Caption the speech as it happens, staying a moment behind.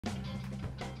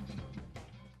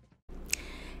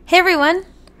Hey everyone!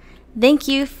 Thank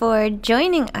you for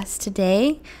joining us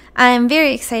today. I'm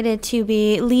very excited to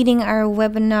be leading our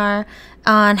webinar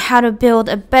on how to build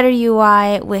a better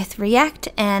UI with React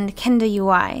and Kendo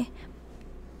UI.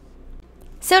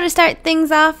 So to start things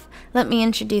off, let me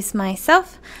introduce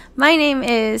myself. My name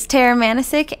is Tara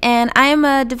Manisic and I am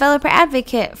a developer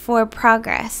advocate for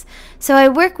Progress. So I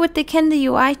work with the Kendo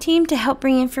UI team to help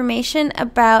bring information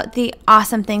about the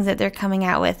awesome things that they're coming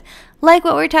out with. Like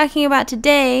what we're talking about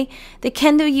today, the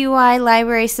Kendo UI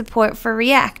library support for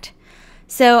React.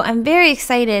 So I'm very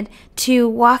excited to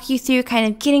walk you through kind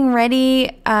of getting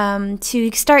ready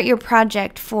to start your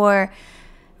project for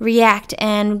React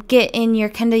and get in your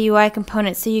Kendo UI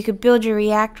components so you could build your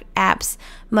React apps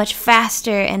much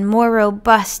faster and more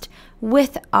robust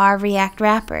with our React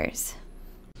wrappers.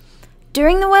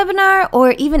 During the webinar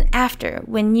or even after,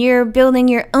 when you're building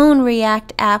your own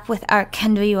React app with our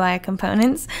Kendo UI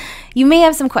components, you may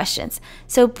have some questions.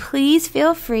 So please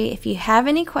feel free, if you have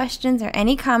any questions or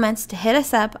any comments, to hit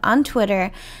us up on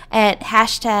Twitter at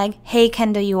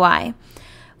 #HeyKendoUI.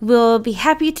 We'll be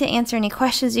happy to answer any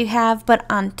questions you have, but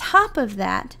on top of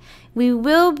that, we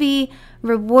will be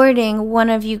rewarding one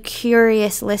of you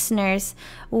curious listeners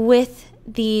with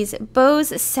these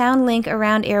Bose SoundLink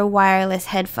around ear wireless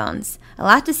headphones. A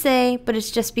lot to say, but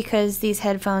it's just because these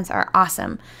headphones are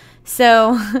awesome.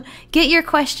 So get your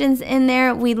questions in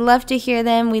there. We'd love to hear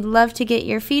them. We'd love to get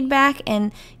your feedback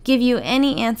and give you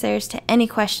any answers to any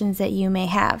questions that you may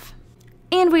have.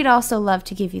 And we'd also love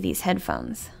to give you these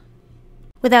headphones.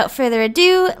 Without further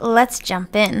ado, let's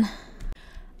jump in.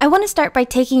 I want to start by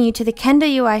taking you to the Kendo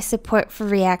UI support for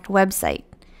React website.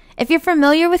 If you're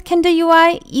familiar with Kendo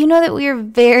UI, you know that we are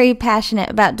very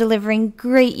passionate about delivering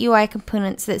great UI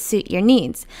components that suit your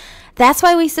needs. That's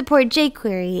why we support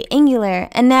jQuery, Angular,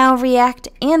 and now React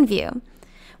and Vue.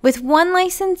 With one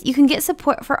license, you can get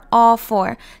support for all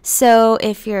four. So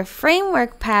if your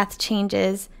framework path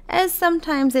changes, as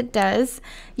sometimes it does,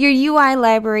 your UI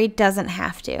library doesn't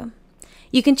have to.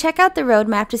 You can check out the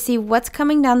roadmap to see what's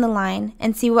coming down the line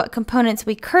and see what components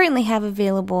we currently have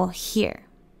available here.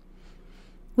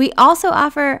 We also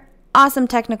offer awesome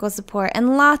technical support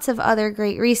and lots of other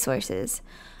great resources.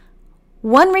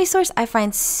 One resource I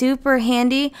find super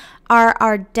handy are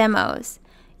our demos.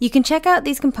 You can check out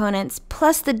these components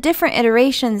plus the different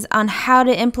iterations on how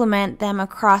to implement them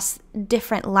across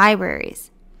different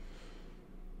libraries.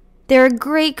 There are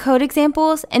great code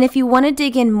examples, and if you want to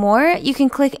dig in more, you can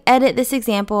click Edit this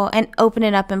example and open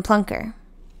it up in Plunker.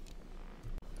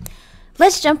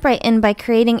 Let's jump right in by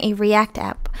creating a React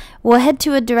app. We'll head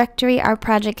to a directory our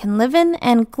project can live in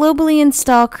and globally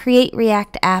install Create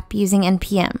React App using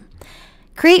npm.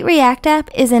 Create React App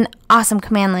is an awesome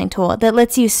command line tool that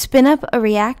lets you spin up a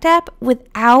React app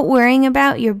without worrying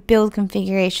about your build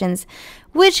configurations,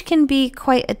 which can be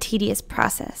quite a tedious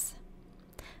process.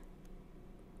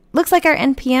 Looks like our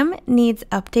npm needs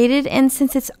updated, and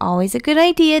since it's always a good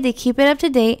idea to keep it up to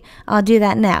date, I'll do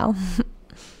that now.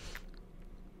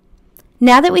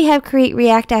 Now that we have Create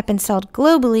React App installed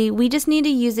globally, we just need to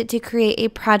use it to create a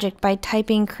project by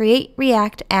typing Create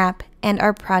React App and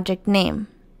our project name.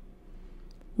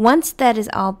 Once that is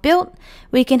all built,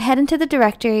 we can head into the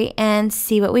directory and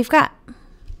see what we've got.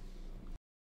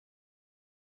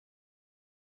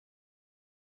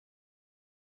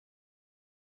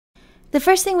 The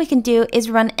first thing we can do is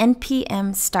run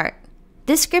npm start.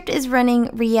 This script is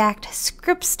running React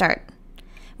script start.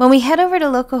 When we head over to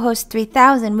localhost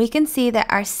 3000, we can see that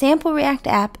our sample React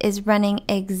app is running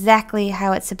exactly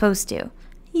how it's supposed to.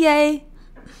 Yay!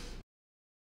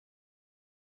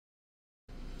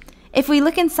 If we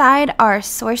look inside our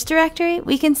source directory,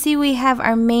 we can see we have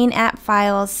our main app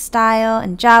files, style,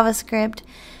 and JavaScript,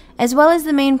 as well as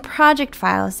the main project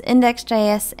files,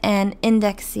 index.js and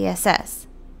index.css.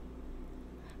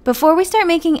 Before we start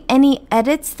making any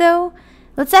edits though,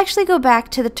 let's actually go back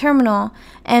to the terminal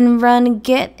and run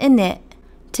git init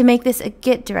to make this a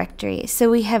Git directory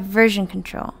so we have version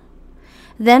control.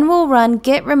 Then we'll run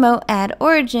git remote add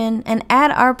origin and add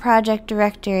our project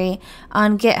directory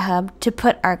on GitHub to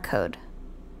put our code.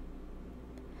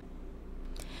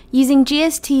 Using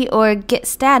gst or git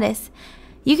status,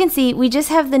 you can see we just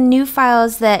have the new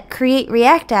files that Create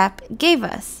React App gave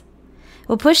us.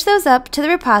 We'll push those up to the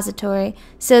repository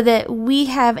so that we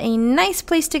have a nice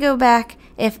place to go back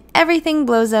if everything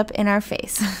blows up in our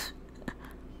face.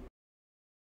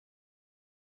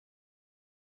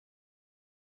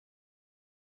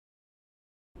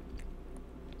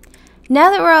 Now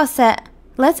that we're all set,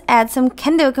 let's add some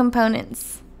Kendo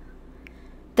components.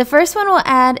 The first one we'll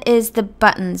add is the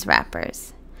buttons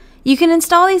wrappers. You can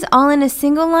install these all in a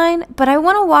single line, but I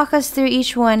want to walk us through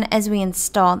each one as we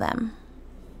install them.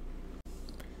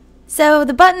 So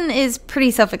the button is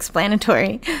pretty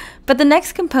self-explanatory, but the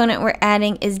next component we're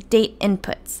adding is date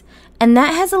inputs, and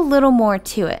that has a little more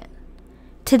to it.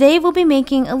 Today we'll be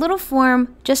making a little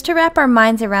form just to wrap our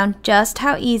minds around just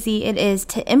how easy it is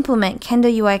to implement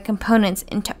Kendo UI components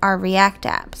into our React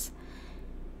apps.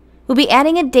 We'll be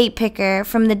adding a date picker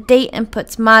from the date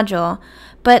inputs module,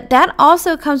 but that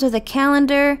also comes with a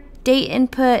calendar, date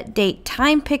input, date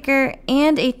time picker,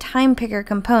 and a time picker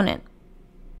component.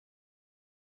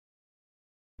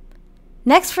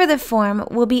 Next for the form,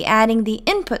 we'll be adding the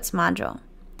inputs module.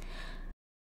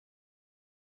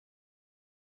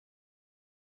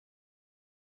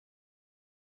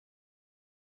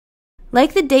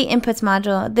 Like the date inputs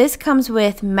module, this comes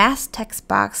with mass text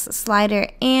box, slider,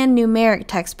 and numeric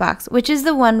text box, which is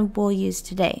the one we'll use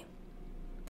today.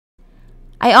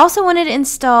 I also wanted to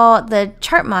install the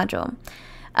chart module.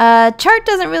 Chart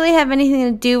doesn't really have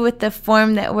anything to do with the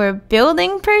form that we're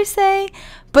building per se,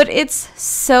 but it's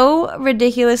so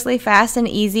ridiculously fast and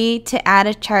easy to add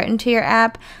a chart into your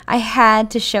app, I had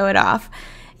to show it off.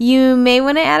 You may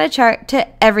want to add a chart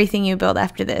to everything you build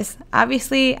after this.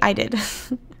 Obviously, I did.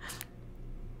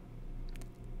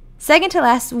 Second to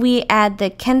last, we add the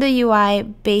Kendo UI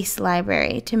base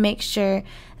library to make sure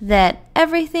that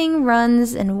everything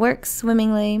runs and works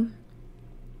swimmingly.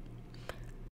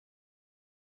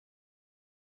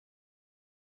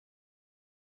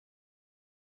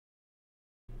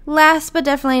 Last but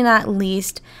definitely not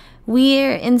least,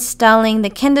 we're installing the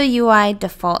Kendo UI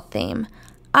default theme.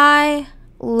 I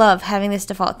love having this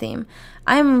default theme.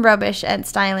 I'm rubbish at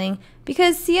styling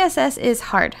because CSS is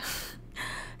hard.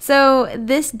 So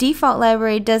this default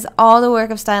library does all the work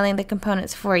of styling the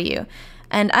components for you,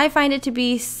 and I find it to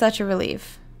be such a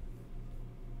relief.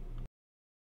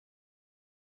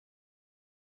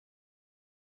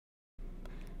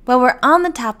 While we're on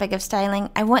the topic of styling,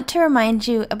 I want to remind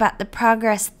you about the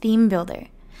Progress ThemeBuilder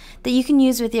that you can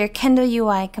use with your Kendo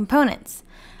UI components.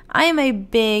 I am a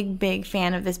big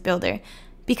fan of this builder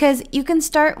because you can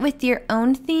start with your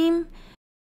own theme,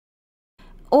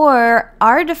 or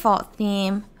our default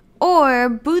theme, or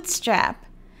Bootstrap,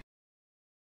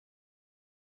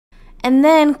 and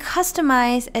then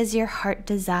customize as your heart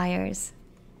desires.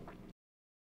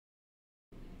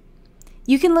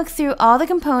 You can look through all the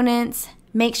components,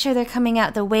 make sure they're coming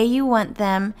out the way you want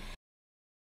them,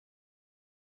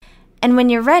 and when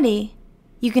you're ready,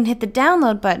 you can hit the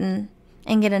download button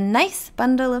and get a nice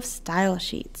bundle of style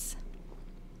sheets.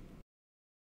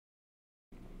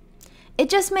 It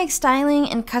just makes styling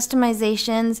and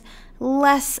customizations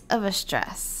less of a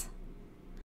stress.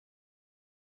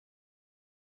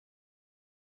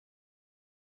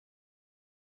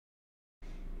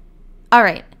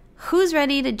 Alright, who's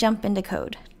ready to jump into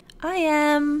code? I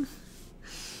am.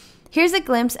 Here's a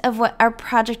glimpse of what our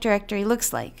project directory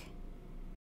looks like.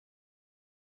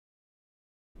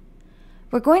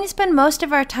 We're going to spend most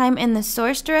of our time in the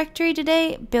source directory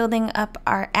today, building up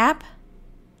our app.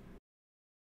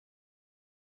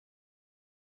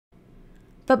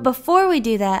 But before we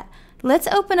do that, let's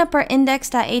open up our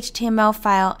index.html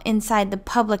file inside the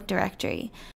public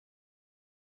directory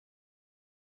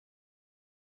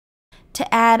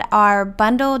to add our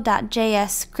bundle.js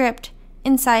script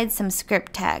inside some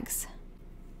script tags.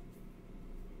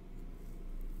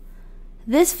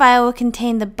 This file will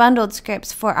contain the bundled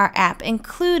scripts for our app,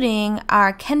 including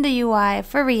our Kendo UI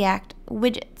for React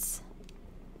widgets.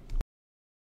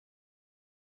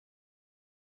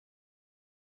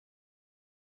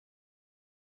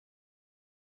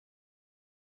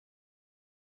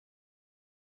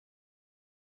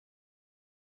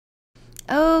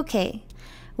 Okay,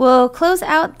 we'll close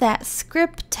out that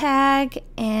script tag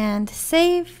and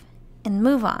save and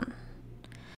move on.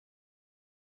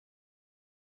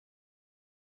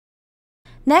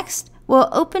 Next, we'll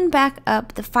open back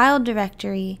up the file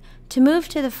directory to move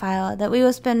to the file that we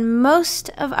will spend most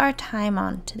of our time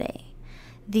on today,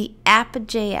 the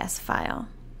app.js file.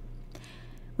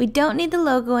 We don't need the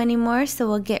logo anymore, so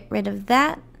we'll get rid of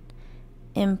that,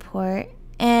 import,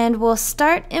 and we'll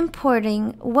start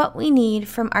importing what we need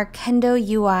from our Kendo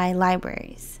UI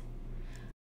libraries.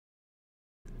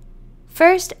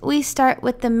 First, we start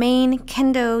with the main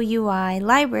Kendo UI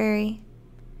library.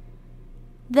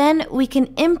 Then we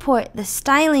can import the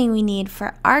styling we need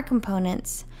for our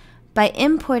components by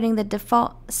importing the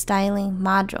default styling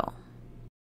module.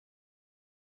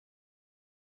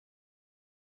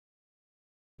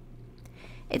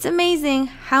 It's amazing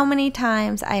how many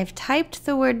times I have typed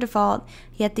the word default,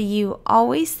 yet the U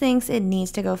always thinks it needs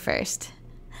to go first.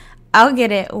 I'll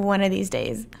get it one of these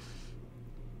days.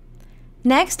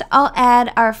 Next, I'll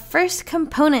add our first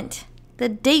component, the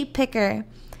date picker.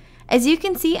 As you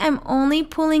can see, I'm only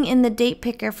pulling in the date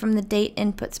picker from the date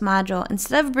inputs module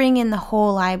instead of bringing in the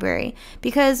whole library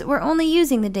because we're only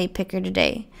using the date picker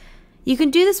today. You can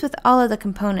do this with all of the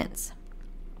components.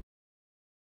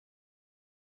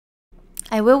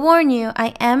 I will warn you,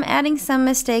 I am adding some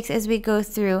mistakes as we go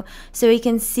through so we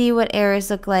can see what errors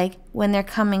look like when they're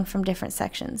coming from different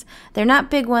sections. They're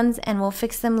not big ones and we'll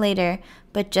fix them later,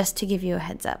 but just to give you a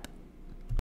heads up.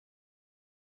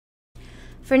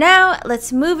 For now,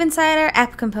 let's move inside our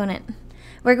app component.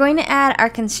 We're going to add our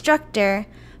constructor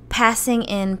passing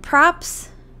in props,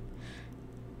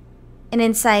 and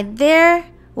inside there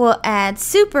we'll add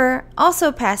super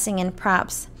also passing in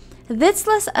props. This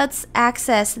lets us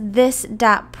access this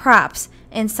 .props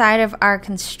inside of our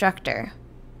constructor.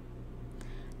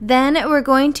 Then we're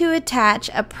going to attach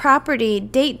a property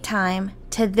datetime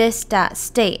to this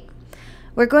 .state.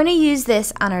 We're going to use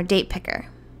this on our date picker.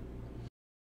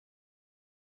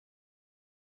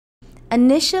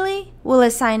 Initially, we'll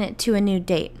assign it to a new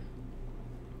date.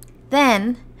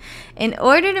 Then, in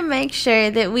order to make sure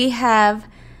that we have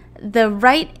the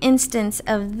right instance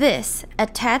of this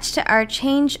attached to our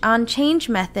onChange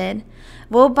method,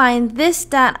 we'll bind this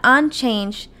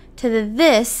 .onChange to the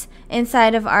this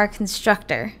inside of our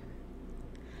constructor.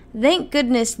 Thank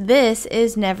goodness this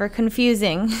is never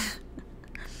confusing.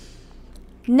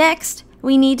 Next,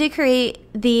 we need to create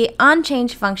the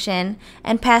onChange function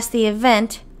and pass the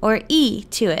event or E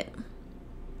to it.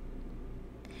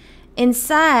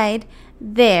 Inside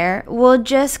there, we'll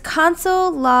just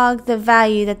console log the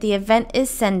value that the event is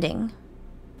sending.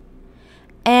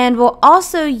 And we'll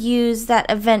also use that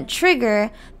event trigger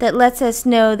that lets us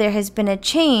know there has been a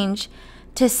change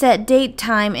to set date,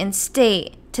 time, and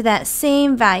state to that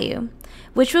same value,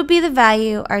 which will be the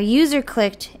value our user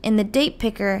clicked in the date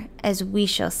picker, as we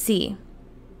shall see.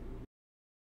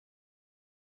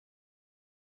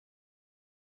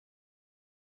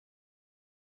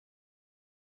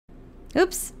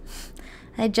 Oops,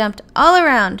 I jumped all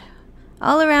around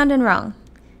and wrong.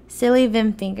 Silly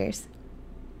Vim fingers.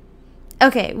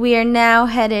 Okay, we are now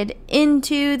headed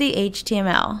into the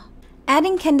HTML.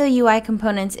 Adding Kendo UI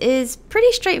components is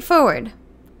pretty straightforward.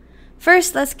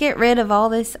 First, let's get rid of all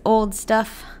this old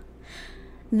stuff.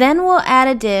 Then we'll add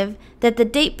a div that the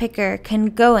date picker can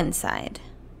go inside.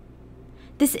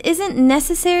 This isn't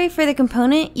necessary for the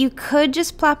component. You could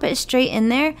just plop it straight in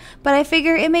there, but I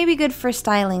figure it may be good for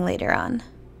styling later on.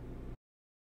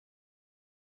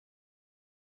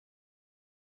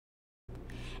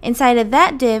 Inside of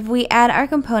that div, we add our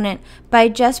component by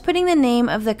just putting the name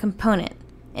of the component,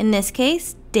 in this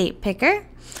case, date picker,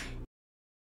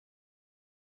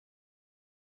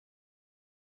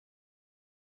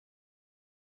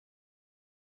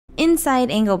 inside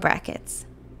angle brackets.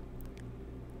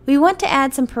 We want to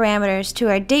add some parameters to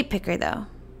our date picker though.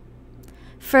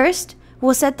 First,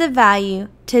 we'll set the value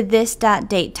to this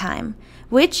 .datetime,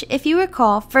 which, if you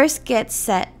recall, first gets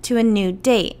set to a new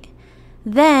date.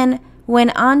 Then, when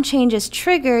onChange is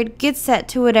triggered, gets set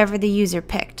to whatever the user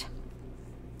picked.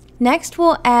 Next,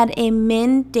 we'll add a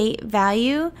min date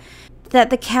value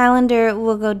that the calendar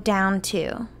will go down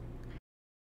to.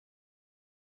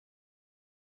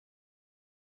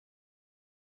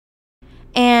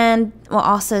 And we'll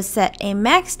also set a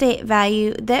max date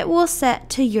value that we'll set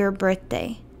to your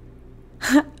birthday.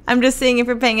 I'm just seeing if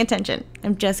you're paying attention.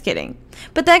 I'm just kidding.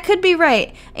 But that could be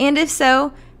right, and if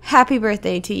so, happy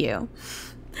birthday to you.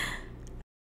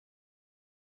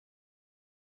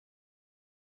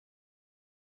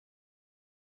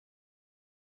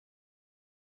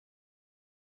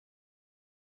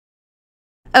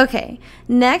 Okay,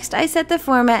 next I set the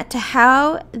format to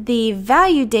how the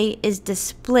value date is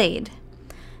displayed.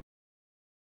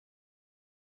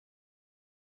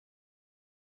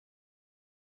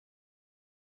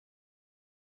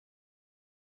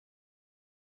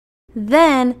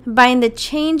 Then bind the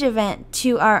change event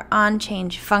to our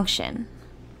onChange function.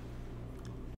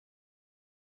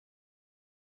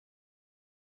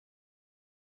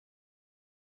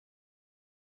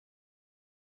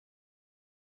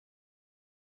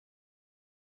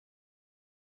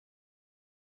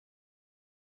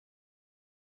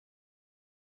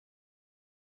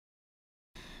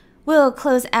 We'll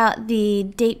close out the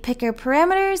date picker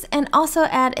parameters and also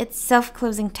add its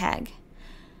self-closing tag.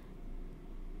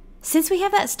 Since we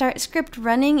have that start script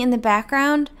running in the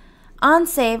background, on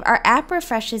save, our app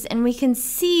refreshes and we can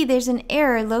see there's an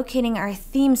error locating our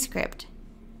theme script.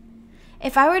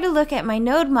 If I were to look at my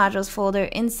node modules folder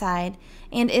inside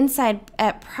and inside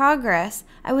at progress,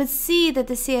 I would see that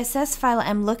the CSS file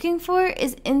I'm looking for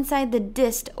is inside the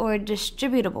dist or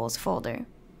distributables folder.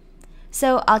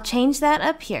 So I'll change that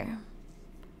up here.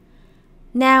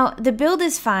 Now, the build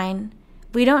is fine.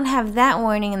 We don't have that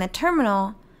warning in the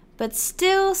terminal, but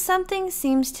still something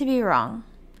seems to be wrong.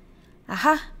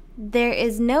 Aha! There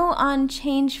is no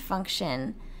onChange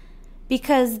function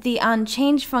because the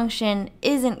onChange function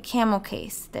isn't camel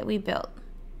case that we built.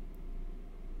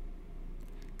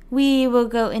 We will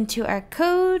go into our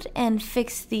code and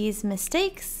fix these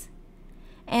mistakes.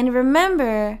 And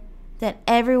remember that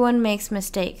everyone makes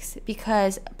mistakes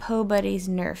because PoBuddy's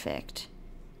nerfed.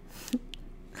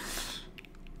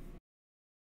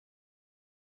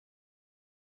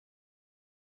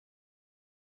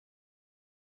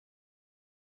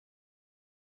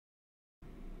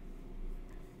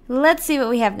 Let's see what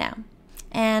we have now.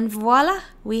 And voila,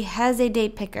 we has a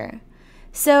date picker.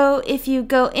 So if you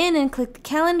go in and click the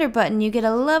calendar button, you get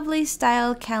a lovely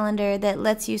styled calendar that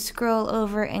lets you scroll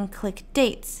over and click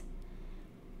dates.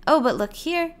 Oh, but look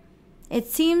here. It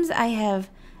seems I have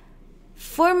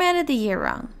formatted the year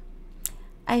wrong.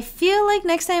 I feel like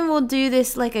next time we'll do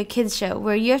this like a kids show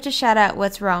where you have to shout out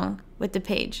what's wrong with the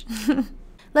page.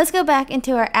 Let's go back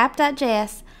into our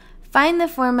app.js, find the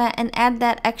format, and add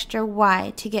that extra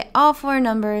Y to get all 4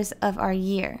 numbers of our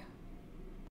year.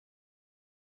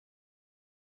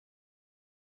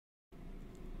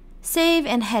 Save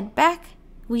and head back.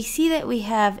 We see that we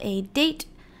have a date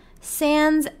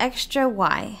sans extra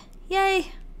Y.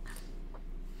 Yay!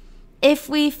 If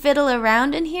we fiddle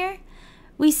around in here,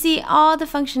 we see all the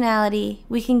functionality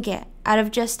we can get out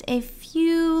of just a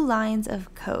few lines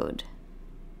of code.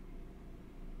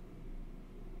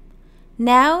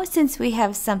 Now, since we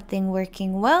have something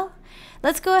working well,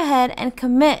 let's go ahead and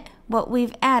commit what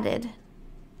we've added.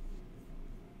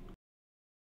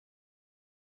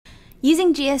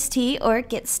 Using GST or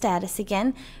get status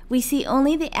again, we see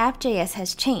only the app.js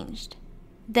has changed.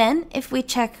 Then, if we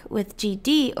check with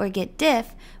GD or get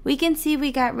diff, we can see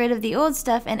we got rid of the old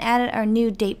stuff and added our new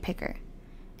date picker.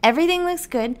 Everything looks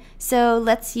good, so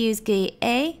let's use get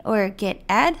a or get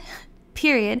add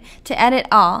period to add it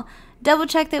all. Double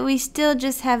check that we still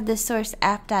just have the source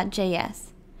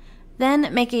app.js.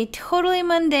 Then make a totally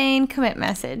mundane commit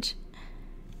message.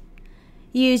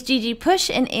 Use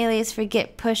ggpush and alias for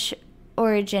get push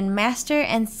origin master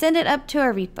and send it up to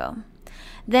our repo.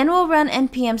 Then we'll run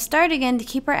npm start again to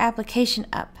keep our application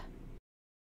up.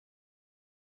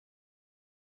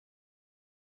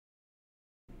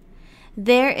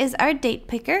 There is our date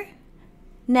picker.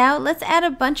 Now let's add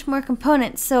a bunch more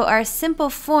components so our simple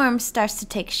form starts to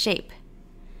take shape.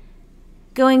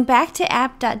 Going back to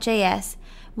app.js,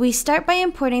 we start by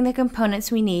importing the components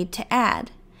we need to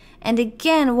add. And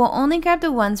again, we'll only grab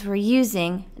the ones we're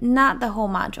using, not the whole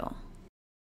module.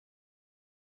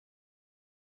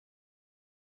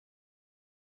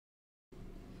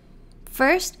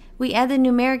 First, we add the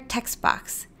numeric text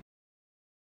box.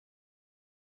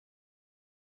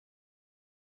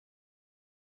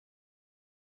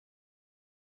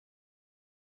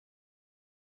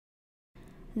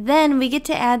 Then we get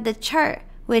to add the chart,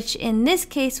 which in this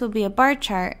case will be a bar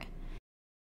chart.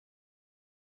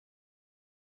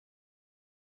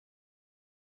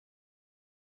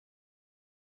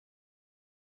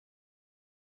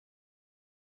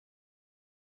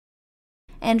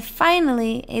 And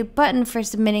finally, a button for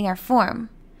submitting our form.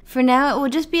 For now, it will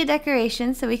just be a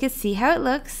decoration so we can see how it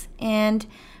looks and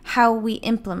how we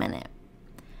implement it.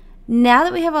 Now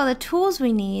that we have all the tools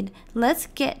we need, let's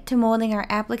get to molding our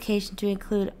application to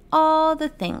include all the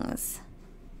things.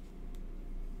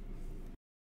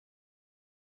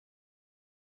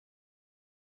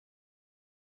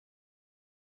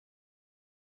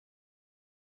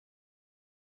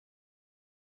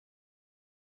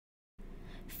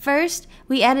 First,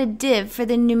 we add a div for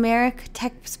the numeric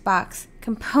text box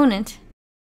component.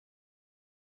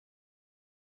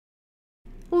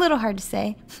 A little hard to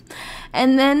say.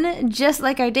 And then, just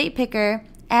like our date picker,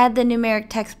 add the numeric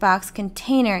text box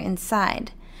container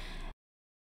inside.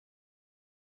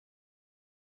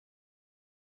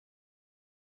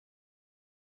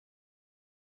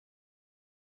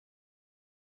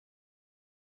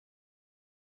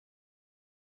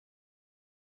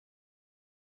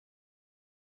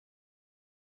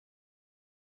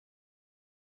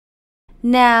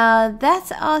 Now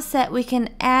that's all set, we can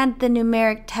add the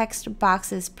numeric text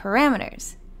box's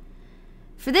parameters.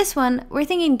 For this one, we're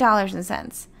thinking dollars and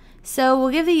cents, so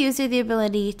we'll give the user the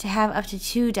ability to have up to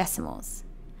 2 decimals.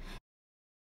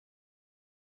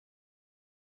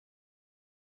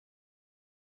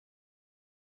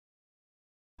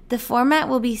 The format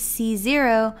will be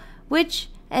C0, which,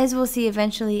 as we'll see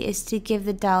eventually, is to give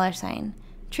the $sign.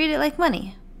 Treat it like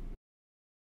money.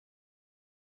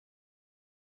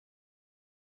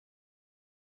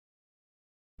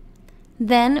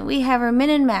 Then we have our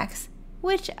min and max.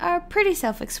 which are pretty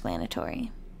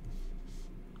self-explanatory.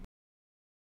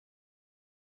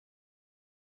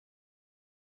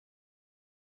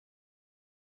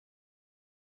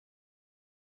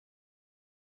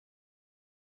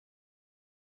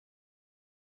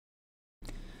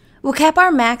 We'll cap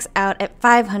our max out at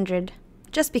 500,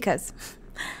 just because.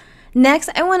 Next,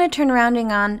 I want to turn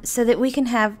rounding on so that we can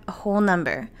have a whole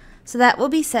number. So that will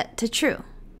be set to true.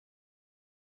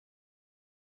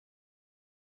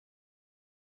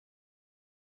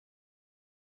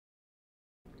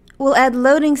 We'll add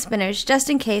loading spinners just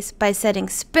in case by setting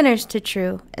spinners to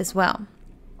true as well.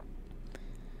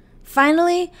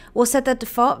 Finally, we'll set the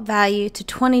default value to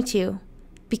 22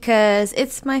 because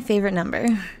it's my favorite number.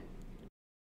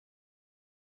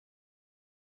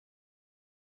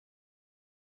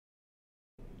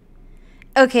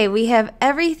 Okay, we have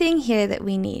everything here that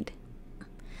we need.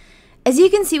 As you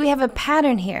can see, we have a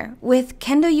pattern here with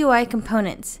Kendo UI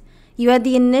components. You add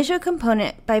the initial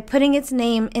component by putting its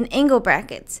name in angle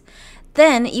brackets.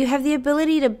 Then you have the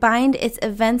ability to bind its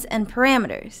events and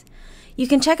parameters. You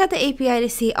can check out the API to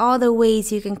see all the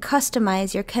ways you can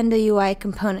customize your Kendo UI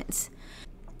components.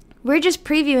 We're just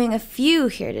previewing a few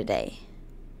here today.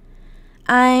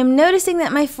 I'm noticing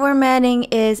that my formatting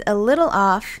is a little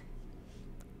off,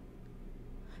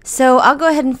 so I'll go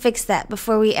ahead and fix that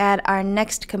before we add our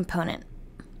next component.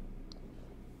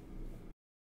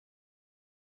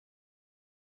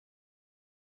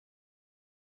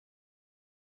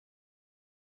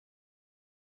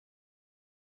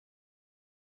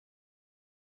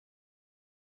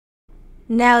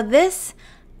 Now this,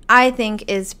 I think,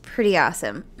 is pretty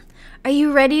awesome. Are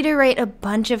you ready to write a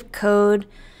bunch of code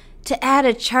to add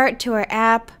a chart to our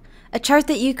app? A chart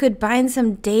that you could bind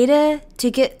some data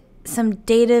to get some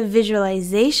data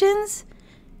visualizations?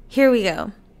 Here we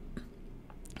go.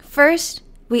 First,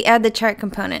 we add the chart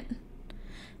component.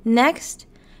 Next,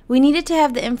 we needed to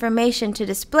have the information to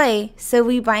display, so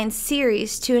we bind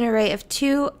series to an array of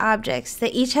 2 objects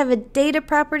that each have a data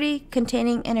property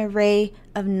containing an array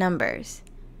of numbers.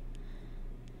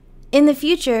 In the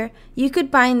future, you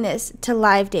could bind this to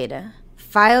live data,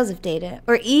 files of data,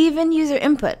 or even user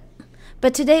input.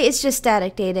 But today it's just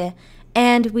static data,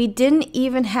 and we didn't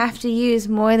even have to use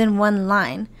more than one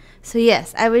line. So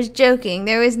yes, I was joking.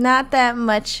 There was not that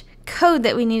much code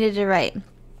that we needed to write.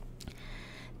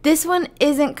 This one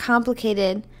isn't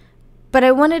complicated, but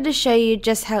I wanted to show you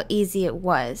just how easy it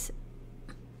was.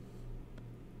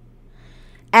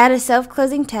 Add a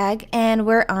self-closing tag, and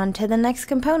we're on to the next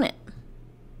component.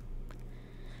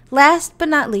 Last but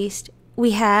not least,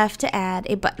 we have to add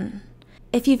a button.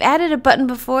 If you've added a button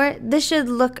before, this should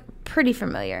look pretty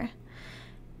familiar.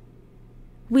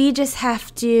 We just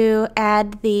have to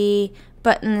add the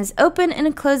button's open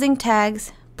and closing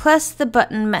tags plus the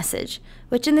button message,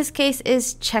 which in this case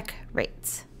is check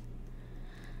rates.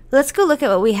 Let's go look at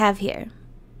what we have here.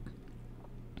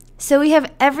 So we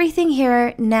have everything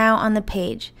here now on the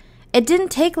page. It didn't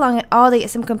take long at all to get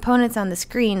some components on the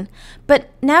screen,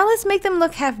 but now let's make them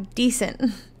look half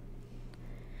decent.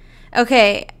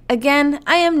 Okay, again,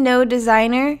 I am no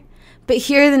designer, but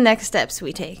here are the next steps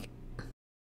we take.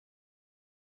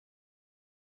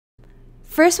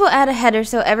 First, we'll add a header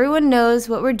so everyone knows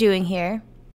what we're doing here.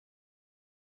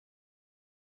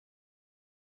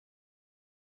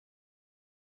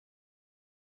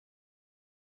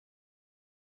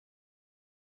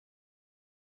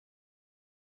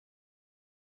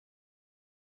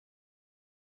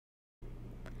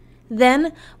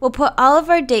 Then, we'll put all of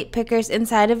our date pickers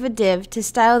inside of a div to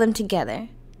style them together.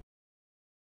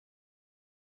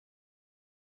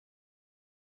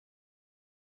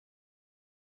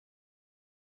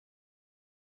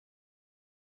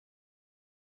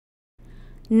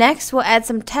 Next, we'll add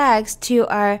some tags to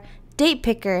our date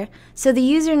picker so the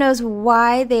user knows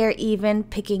why they are even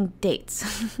picking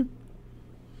dates.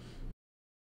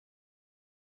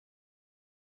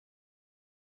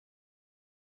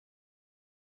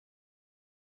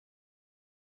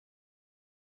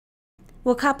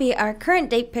 We'll copy our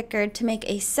current date picker to make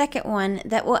a second one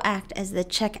that will act as the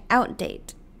checkout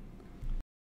date.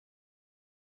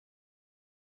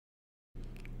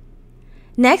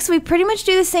 Next, we pretty much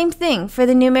do the same thing for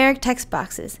the numeric text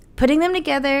boxes, putting them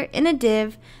together in a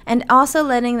div and also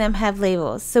letting them have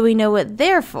labels so we know what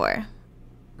they're for.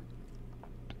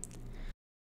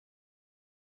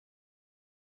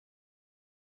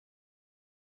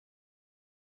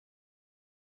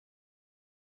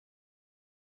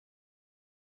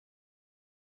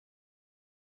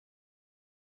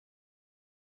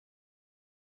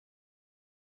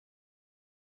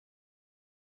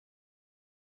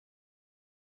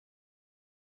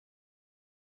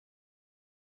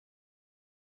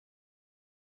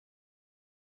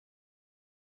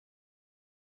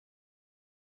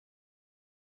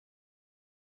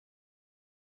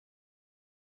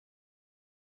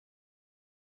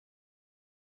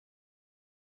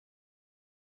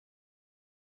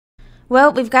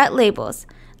 Well, we've got labels.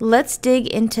 Let's dig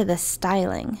into the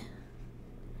styling.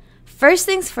 First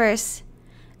things first,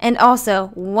 and also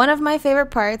one of my favorite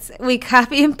parts, we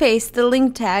copy and paste the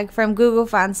link tag from Google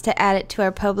Fonts to add it to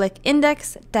our public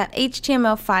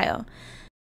index.html file.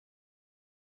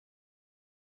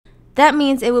 That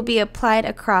means it will be applied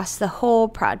across the whole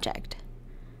project.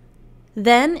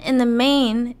 Then in the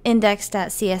main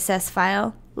index.css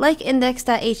file, like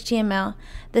index.html,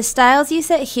 the styles you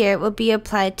set here will be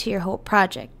applied to your whole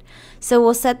project. So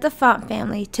we'll set the font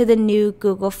family to the new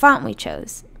Google font we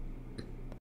chose.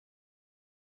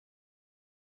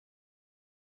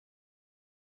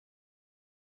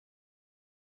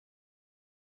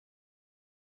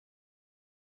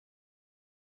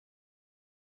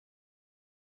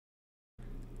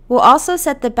 We'll also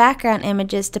set the background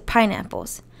images to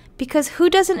pineapples, because who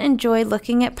doesn't enjoy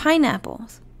looking at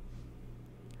pineapples?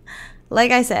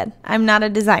 Like I said, I'm not a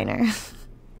designer.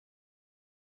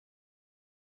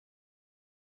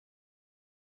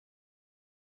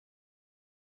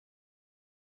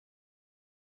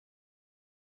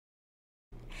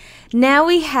 Now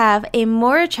we have a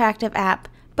more attractive app,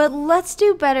 but let's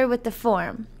do better with the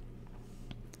form.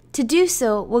 To do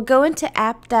so, we'll go into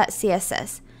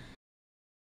app.css.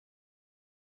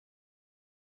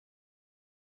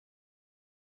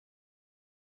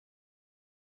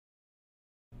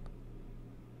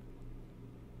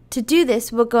 To do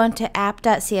this, we'll go into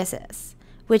app.css,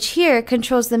 which here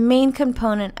controls the main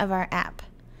component of our app.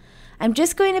 I'm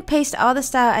just going to paste all the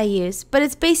style I use, but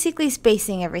it's basically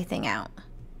spacing everything out.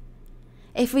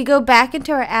 If we go back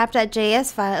into our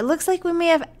app.js file, it looks like we may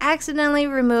have accidentally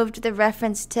removed the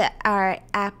reference to our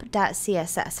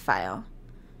app.css file.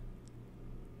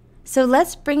 So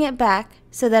let's bring it back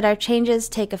so that our changes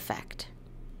take effect.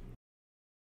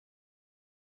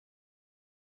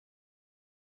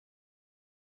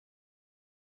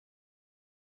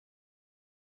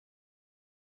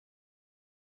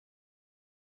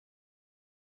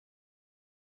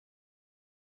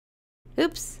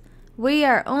 Oops, we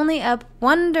are only up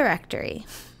one directory.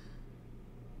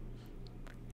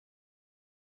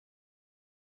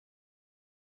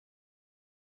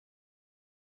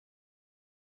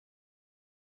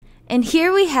 And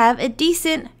here we have a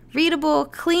decent, readable,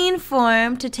 clean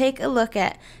form to take a look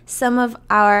at some of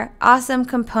our awesome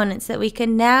components that we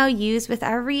can now use with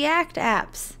our React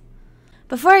apps.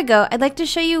 Before I go, I'd like to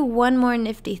show you one more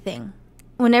nifty thing.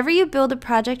 Whenever you build a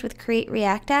project with Create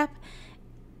React App,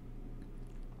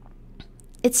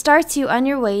 it starts you on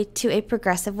your way to a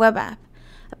progressive web app.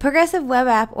 A progressive web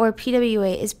app, or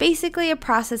PWA, is basically a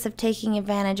process of taking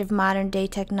advantage of modern day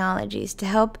technologies to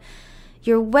help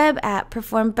your web app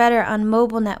perform better on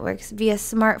mobile networks via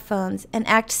smartphones and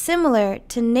act similar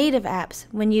to native apps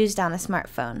when used on a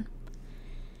smartphone.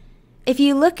 If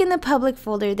you look in the public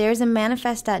folder, there's a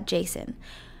manifest.json.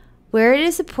 Where it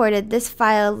is supported, this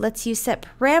file lets you set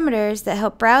parameters that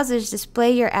help browsers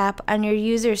display your app on your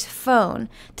user's phone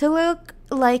to look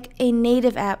like a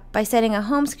native app by setting a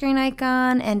home screen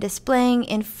icon and displaying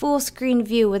in full screen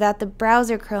view without the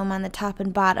browser Chrome on the top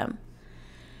and bottom.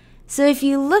 So if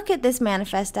you look at this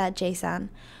manifest.json,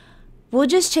 we'll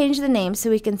just change the name so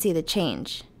we can see the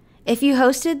change. If you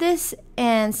hosted this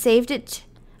and saved it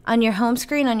on your home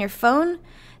screen on your phone,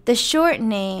 the short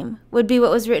name would be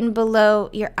what was written below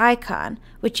your icon,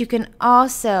 which you can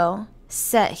also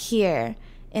set here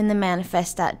in the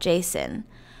manifest.json.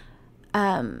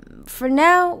 For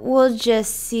now, we'll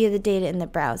just see the data in the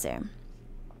browser.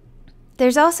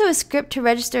 There's also a script to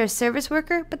register a service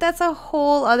worker, but that's a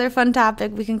whole other fun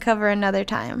topic we can cover another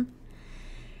time.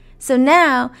 So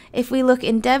now, if we look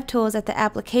in DevTools at the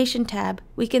Application tab,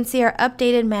 we can see our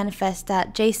updated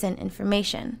manifest.json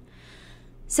information.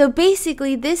 So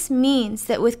basically, this means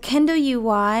that with Kendo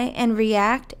UI and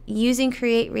React using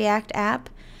Create React App,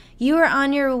 you are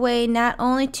on your way not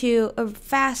only to a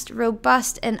fast,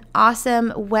 robust, and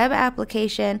awesome web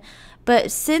application,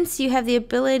 but since you have the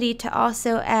ability to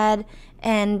also add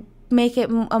and make it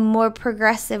a more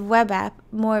progressive web app,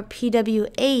 more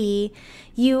PWA,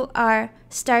 you are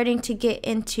starting to get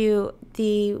into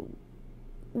the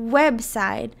web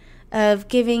side of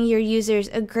giving your users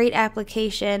a great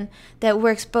application that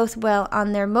works both well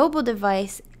on their mobile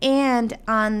device and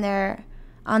on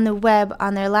the web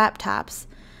on their laptops.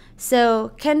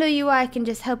 So Kendo UI can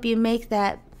just help you make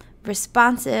that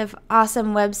responsive,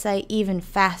 awesome website even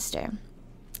faster.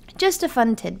 Just a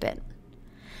fun tidbit.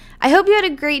 I hope you had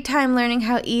a great time learning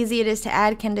how easy it is to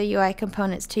add Kendo UI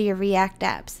components to your React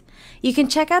apps. You can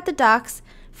check out the docs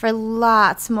for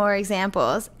lots more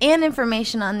examples and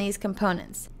information on these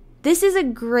components. This is a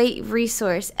great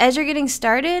resource as you're getting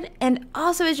started and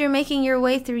also as you're making your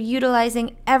way through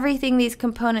utilizing everything these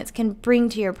components can bring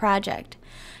to your project.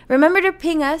 Remember to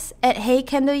ping us at Hey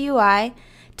Kendo UI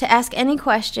to ask any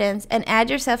questions and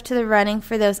add yourself to the running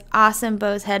for those awesome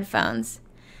Bose headphones.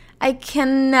 I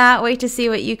cannot wait to see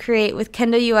what you create with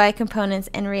Kendo UI components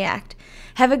and React.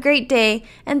 Have a great day,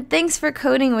 and thanks for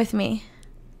coding with me.